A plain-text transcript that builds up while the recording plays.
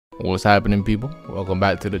What's happening, people? Welcome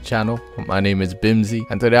back to the channel. My name is Bimsy,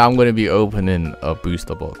 and today I'm going to be opening a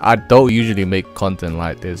booster box. I don't usually make content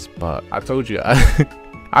like this, but I told you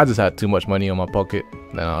I just had too much money in my pocket.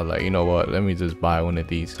 Then I was like, you know what, let me just buy one of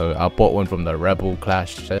these. So I bought one from the Rebel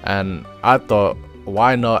Clash set, and I thought,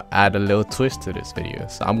 why not add a little twist to this video?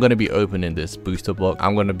 So I'm going to be opening this booster box.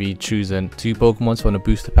 I'm going to be choosing 2 Pokemons from the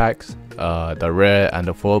booster packs, the rare and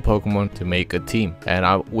the foil Pokemon, to make a team.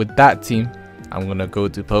 And with that team, I'm gonna go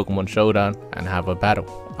to Pokemon Showdown and have a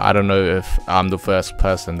battle. I don't know if I'm the first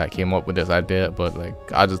person that came up with this idea, but like,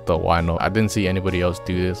 I just thought, why not? I didn't see anybody else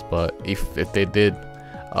do this, but if they did,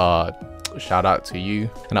 shout out to you.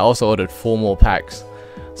 And I also ordered 4 more packs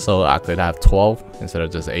so I could have 12 instead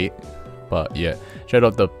of just 8. But yeah, straight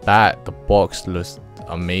off the bat, the box looks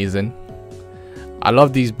amazing. I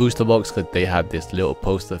love these booster boxes because they have this little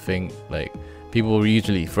poster thing. Like, people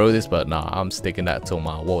usually throw this, but nah, I'm sticking that to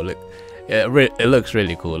my wall. Look, it looks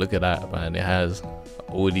really cool. Look at that, man. It has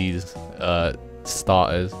all these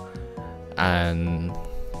starters and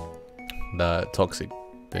the toxic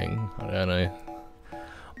thing. I don't know,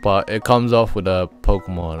 but it comes off with a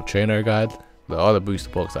Pokemon trainer guide. The other booster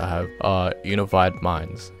box I have are Unified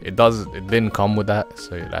Minds. It didn't come with that,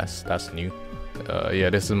 so that's new. Yeah,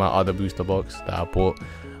 this is my other booster box that I bought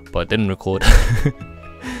but didn't record.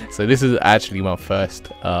 So this is actually my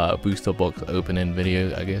first booster box opening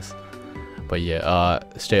video, I guess. But yeah,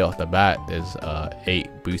 straight off the bat, there's 8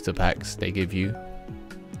 booster packs they give you.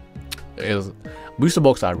 Booster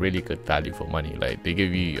boxes are really good value for money. Like, they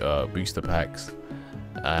give you booster packs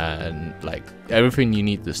and like everything you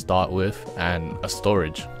need to start with, and a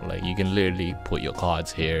storage. Like, you can literally put your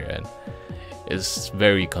cards here, and it's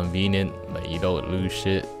very convenient. Like, you don't lose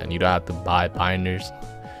shit, and you don't have to buy binders.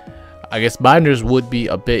 I guess binders would be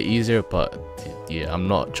a bit easier, but yeah, I'm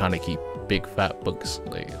not trying to keep big fat books.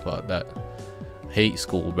 Like, fuck that. Hate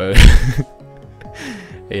school, bro.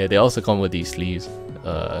 Yeah, they also come with these sleeves,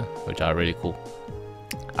 which are really cool.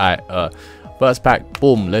 Alright, first pack,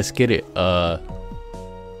 boom, let's get it.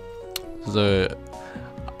 So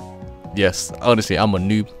yes, honestly, I'm a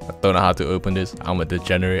noob. I don't know how to open this. I'm a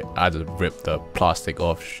degenerate. I just ripped the plastic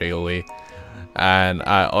off straight away, and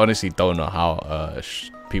I honestly don't know how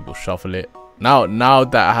people shuffle it. Now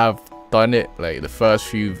that I have done it, like the first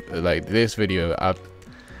few, like this video, I've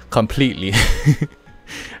completely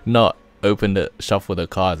not opened it, shuffled the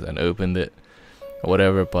cards and opened it, or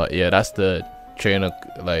whatever. But yeah, that's the trainer,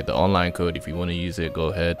 like the online code. If you want to use it, go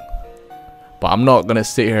ahead. But I'm not gonna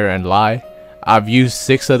sit here and lie. I've used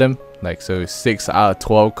 6 of them, like, so 6 out of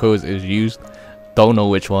 12 codes is used. Don't know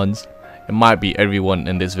which ones. It might be everyone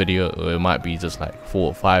in this video, or it might be just like 4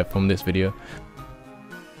 or 5 from this video.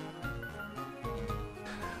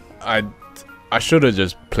 I should have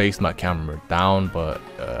just placed my camera down, but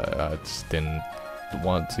I just didn't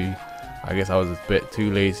want to. I guess I was a bit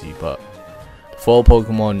too lazy. But the 4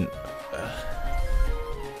 Pokemon,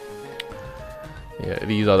 yeah,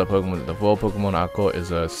 these are the Pokemon. The 4 Pokemon I got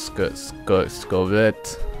is a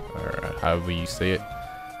Scovet, or however you say it.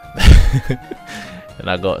 And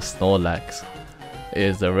I got Snorlax. It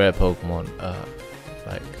is the rare Pokemon.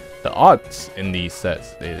 Like, the arts in these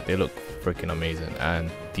sets, they look freaking amazing.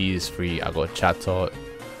 And these 3, I got Chatot,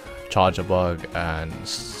 Charjabug, and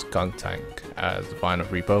Skuntank as the final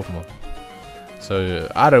 3 Pokemon. So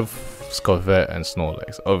out of Scovet and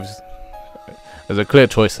Snorlax, obviously there's a clear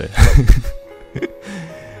choice here.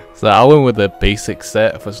 So I went with the basic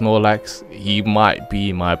set for Snorlax. He might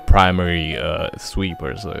be my primary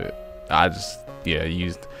sweeper, so I just, yeah,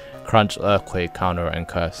 used Crunch, Earthquake, Counter, and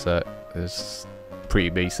Curse set. It's pretty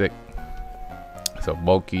basic. It's a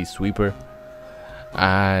bulky sweeper,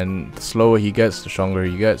 and the slower he gets, the stronger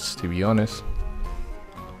he gets, to be honest.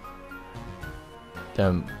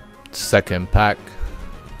 Then second pack,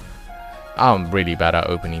 I'm really bad at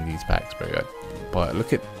opening these packs, bro. But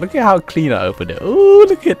look at how clean I opened it. Oh,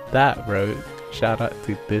 look at that, bro. Shout out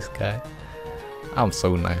to this guy. I'm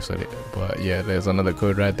so nice with it. But yeah, there's another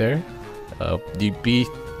code right there. You be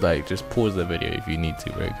like, just pause the video if you need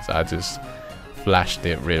to, bro, because I just flashed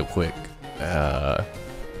it real quick.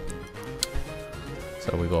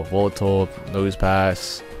 So we got Voltorb,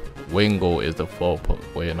 Nosepass, Wingull is the full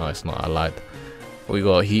wait, no, it's not, I lied. We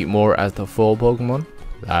got Heatmore as the full Pokemon.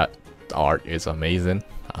 That art is amazing.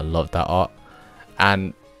 I love that art.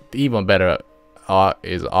 And even better art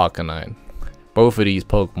is Arcanine. Both of these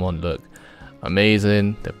Pokemon look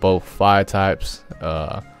amazing. They're both fire types.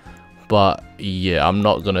 But yeah, I'm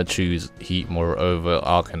not gonna choose Heatmore over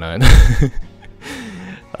Arcanine.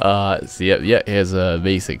 So yeah, here's a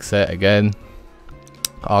basic set again.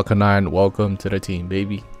 Arcanine, welcome to the team,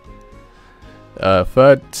 baby.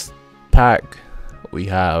 Third pack, we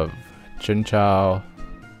have Chinchou,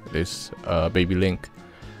 this Baby Link,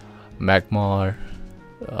 Magmar,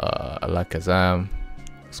 Alakazam,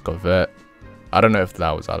 Scovet. I don't know if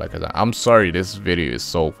that was Alakazam. I'm sorry, this video is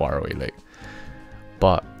so far away, like,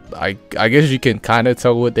 but I guess you can kind of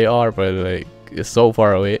tell what they are, but like it's so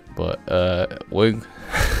far away. But Wing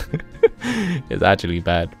is actually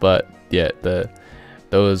bad. But yeah,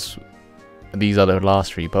 these are the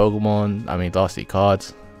last 3 Pokemon. I mean, last 3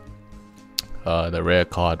 cards. The rare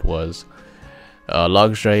card was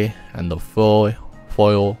Luxray, and the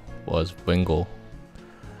foil was Wingull.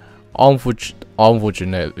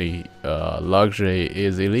 Unfortunately, Luxray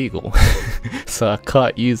is illegal, so I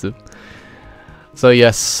can't use him. So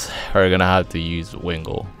yes, we're gonna have to use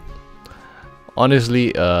Wingull.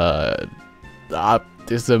 Honestly, this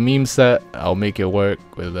is a meme set. I'll make it work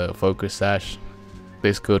with a focus sash.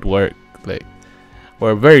 This could work. Like,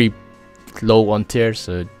 we're very low on tier,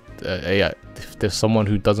 so yeah, if there's someone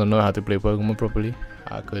who doesn't know how to play Pokemon properly,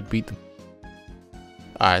 I could beat them.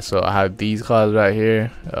 Alright, so I have these cards right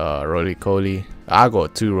here. Roly-Coly. I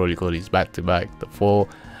got 2 Roly-Colys back to back. The 4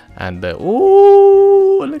 and the...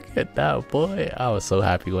 Ooh, look at that, boy. I was so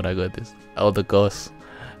happy when I got this. Eldegoss.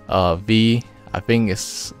 V. I think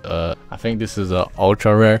this is a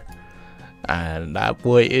ultra rare. And that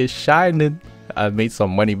boy is shining. I made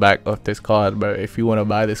some money back off this card, but if you want to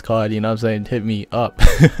buy this card, you know what I'm saying, hit me up.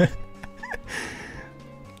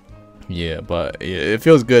 Yeah, but yeah, it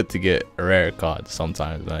feels good to get rare cards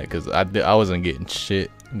sometimes, like, because I wasn't getting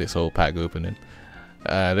shit this whole pack opening.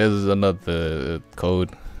 This is another code,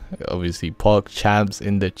 obviously Pog Champs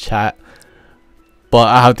in the chat, but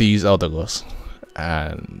I have to use Eldegoss,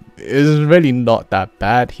 and it's really not that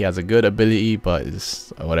bad. He has a good ability, but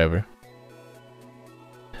it's whatever.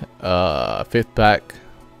 5th pack.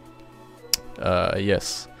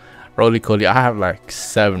 Yes, Roly-Coly. I have like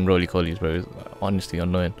 7 Roly-Colys, bro. It's honestly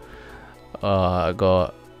annoying. I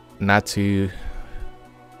got Natu,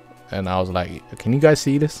 and I was like, can you guys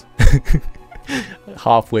see this?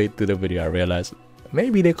 Halfway through the video I realized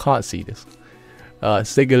maybe they can't see this.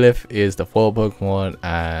 Sigilyph is the 4 Pokemon,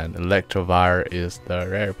 and Electivire is the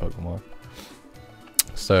rare Pokemon.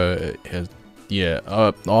 So yeah,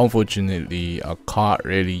 unfortunately I can't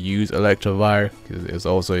really use Electivire because it's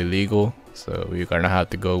also illegal, so we're gonna have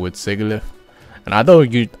to go with Sigilyph. And I don't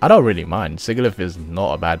really mind. Sigilyph is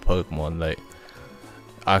not a bad Pokemon. Like,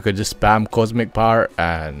 I could just spam Cosmic Power,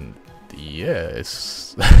 and yeah,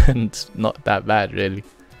 it's it's not that bad really.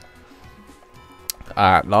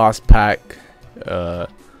 Alright, last pack.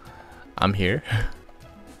 I'm here.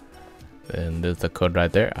 And there's the code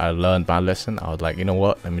right there. I learned my lesson. I was like, you know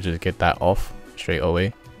what? Let me just get that off straight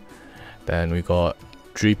away. Then we got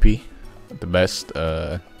Dreepy, the best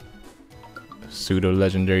pseudo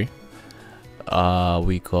legendary.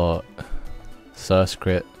 We got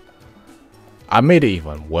Surskrit. I made it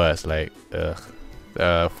even worse. Like, the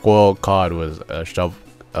foil card was a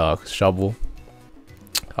shovel,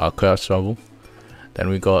 curse shovel. Then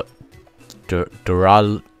we got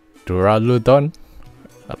Duraludon.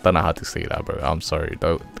 I don't know how to say that, bro. I'm sorry.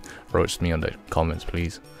 Don't roast me on the comments,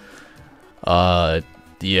 please.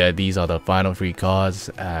 Yeah, these are the final 3 cards,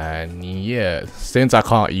 and yeah, since I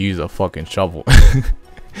can't use a fucking shovel,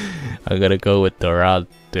 I'm gonna go with Dural,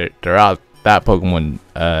 that Pokemon,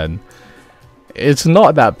 and it's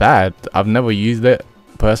not that bad. I've never used it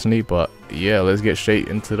personally, but yeah, let's get straight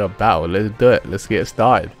into the battle. Let's do it. Let's get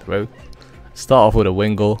started, bro. Start off with a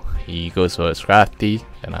Wingull. He goes for a Scrafty,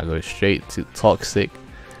 and I go straight to Toxic.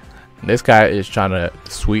 This guy is trying to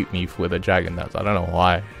sweep me with a Dragon Dance. I don't know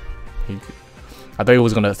why. I thought he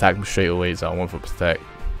was gonna attack me straight away, so I went for Protect.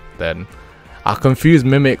 Then I confused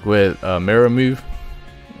Mimic with Mirror Move.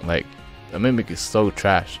 Like, the Mimic is so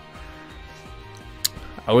trash.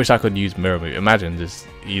 I wish I could use Mirror Move. Imagine this,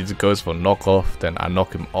 he just goes for knock off, then I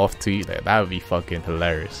knock him off too. Like, that would be fucking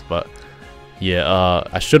hilarious. But yeah,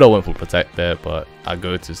 I should have went for Protect there, but I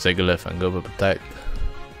go to Sigilyph and go for Protect,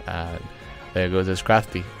 and there goes his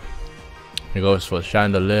Crafty. He goes for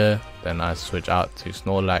Chandelier, then I switch out to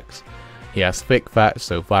Snorlax. He has Thick Fat,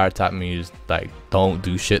 so Fire Attack moves like don't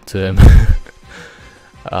do shit to him.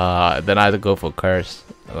 Then I had to go for Curse,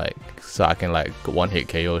 like, so I can like 1-hit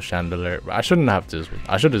KO Chandelier. But I shouldn't have to.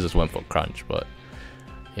 I should have just went for Crunch, but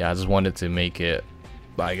yeah, I just wanted to make it,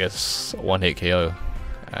 I guess, 1-hit KO,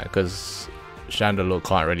 because Chandelier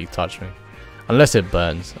can't really touch me unless it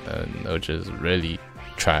burns, which is really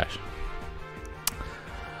trash.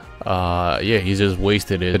 Yeah, he just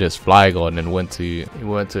wasted his Flygon and went to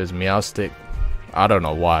his Meowstic. I don't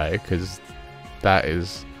know why, because that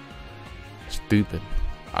is stupid.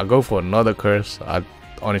 I go for another Curse. I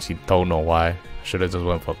honestly don't know why. Should have just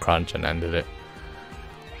went for Crunch and ended it.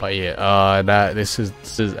 But yeah, this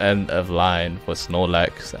is end of line for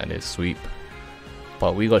Snorlax and his sweep.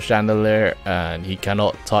 But we got Chandelier, and he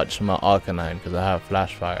cannot touch my Arcanine because I have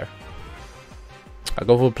Flash Fire. I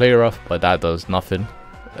go for Play Rough, but that does nothing,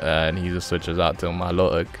 and he just switches out to my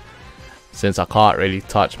Milotic. Since I can't really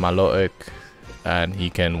touch my Milotic, and he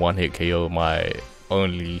can one-hit KO my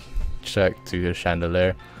only check to his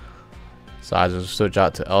Chandelier, so I just switch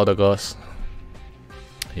out to Eldegoss.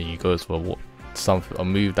 He goes for a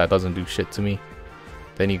move that doesn't do shit to me.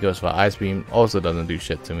 Then he goes for Ice Beam, also doesn't do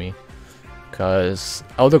shit to me, because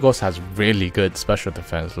Eldegoss has really good special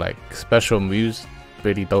defense. Like, special moves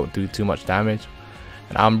really don't do too much damage,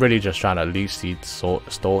 and I'm really just trying to Leech Seed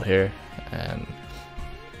stall here. And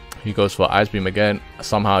he goes for Ice Beam again.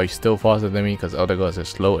 Somehow he's still faster than me because Eldegoss is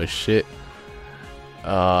slow as shit.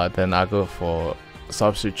 Then I go for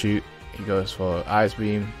Substitute. He goes for Ice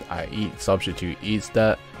Beam. I eat Substitute, eats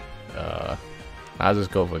that. I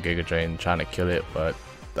just go for Giga Drain, trying to kill it, but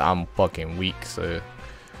I'm fucking weak, so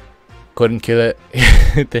couldn't kill it.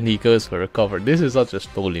 Then he goes for Recover. This is such a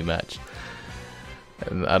stally match,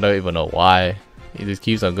 and I don't even know why. He just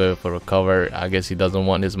keeps on going for Recover. I guess he doesn't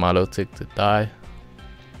want his Milotic to die.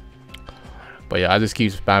 But yeah, I just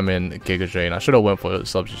keep spamming Giga Drain. I should have went for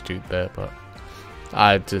Substitute there, but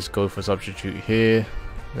I just go for Substitute here.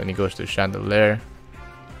 Then he goes to Chandelier.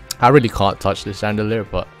 I really can't touch the Chandelier,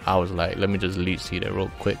 but I was like, let me just Leech Seed it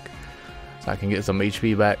real quick so I can get some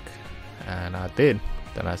HP back, and I did.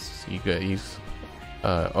 Then he's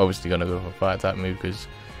obviously gonna go for Fire type move, because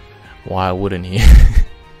why wouldn't he?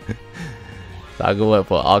 So I go up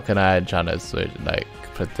for Arcanine, trying to switch, like,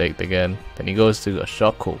 protect again. Then he goes to a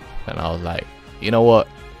Shuckle, and I was like, you know what,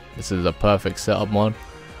 this is a perfect setup mod.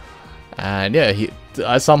 And yeah,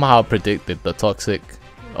 I somehow predicted the Toxic.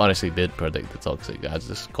 Honestly did predict the Toxic. I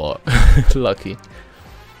just got lucky.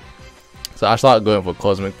 So I started going for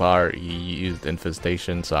Cosmic Power. He used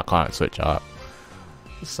Infestation, so I can't switch out.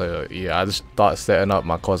 So yeah, I just started setting up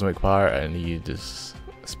my Cosmic Power, and he just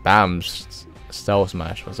spams Stealth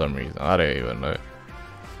Smash for some reason. I don't even know.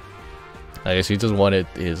 I guess he just wanted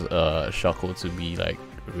his Shuckle to be like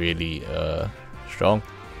really strong.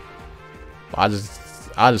 But I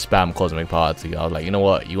just spam Cosmic Power to you. I was like, you know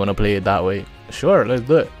what, you want to play it that way? Sure, let's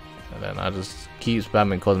do it. And then I just keep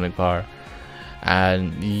spamming Cosmic Power,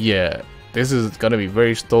 and yeah, this is gonna be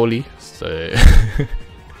very stally, so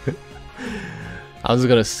I'm just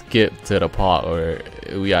gonna skip to the part where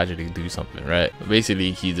we actually do something, right?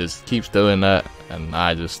 Basically, he just keeps doing that, and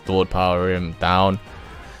I just stored power him down,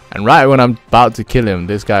 and right when I'm about to kill him,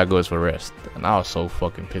 this guy goes for rest, and I was so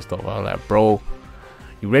fucking pissed off. I was like, bro,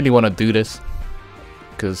 you really want to do this?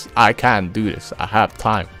 Because I can do this. I have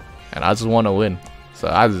time, and I just want to win. So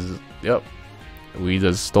I just, yep, we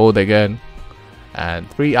just stalled again, and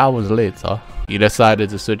 3 hours later he decided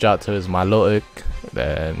to switch out to his Milotic.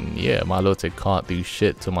 Then yeah, Milotic can't do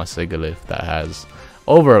shit to my Sigilyph that has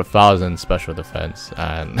over 1,000 special defense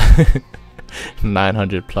and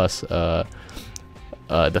 900 plus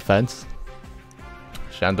defense.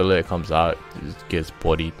 Chandelier comes out, just gets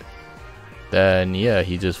bodied. Then yeah,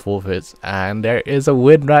 he just forfeits, and there is a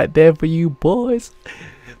win right there for you boys.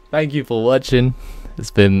 Thank you for watching.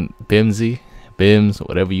 It's been Bimsy, Bims,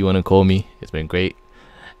 whatever you want to call me. It's been great,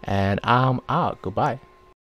 and I'm out. Goodbye.